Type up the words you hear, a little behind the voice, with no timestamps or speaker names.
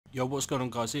Yo, what's going on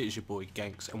guys, it is your boy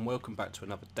Ganks and welcome back to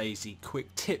another DayZ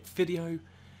quick tip video.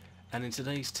 And in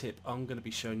today's tip I'm going to be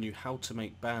showing you how to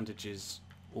make bandages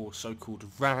or so-called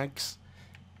rags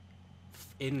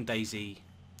in DayZ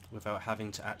without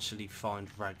having to actually find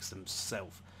rags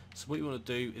themselves. So what you want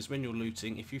to do is when you're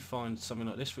looting, if you find something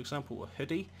like this, for example a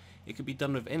hoodie, it could be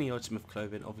done with any item of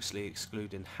clothing, obviously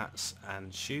excluding hats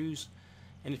and shoes.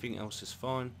 Anything else is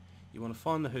fine. You want to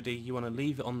find the hoodie, you want to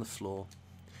leave it on the floor,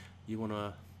 you want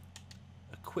to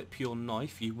equip your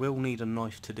knife. You will need a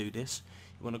knife to do this.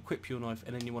 You want to equip your knife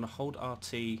and then you want to hold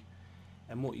RT,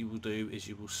 and what you will do is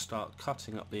you will start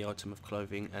cutting up the item of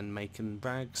clothing and making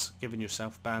rags, giving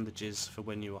yourself bandages for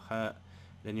when you are hurt,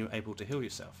 then you're able to heal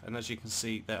yourself. And as you can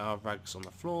see, there are rags on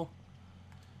the floor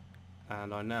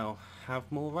and I now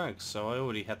have more rags. So I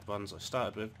already had the ones I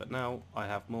started with, but now I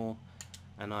have more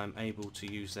and I'm able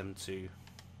to use them to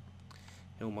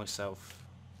heal myself,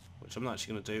 which I'm not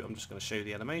actually going to do. I'm just going to show you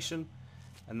the animation,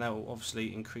 and that will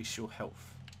obviously increase your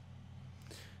health.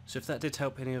 So if that did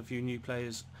help any of you new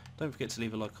players, don't forget to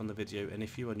leave a like on the video, and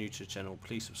if you are new to the channel,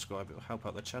 please subscribe, it will help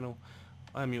out the channel.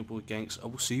 I am your boy Ganks, I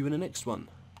will see you in the next one.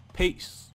 Peace!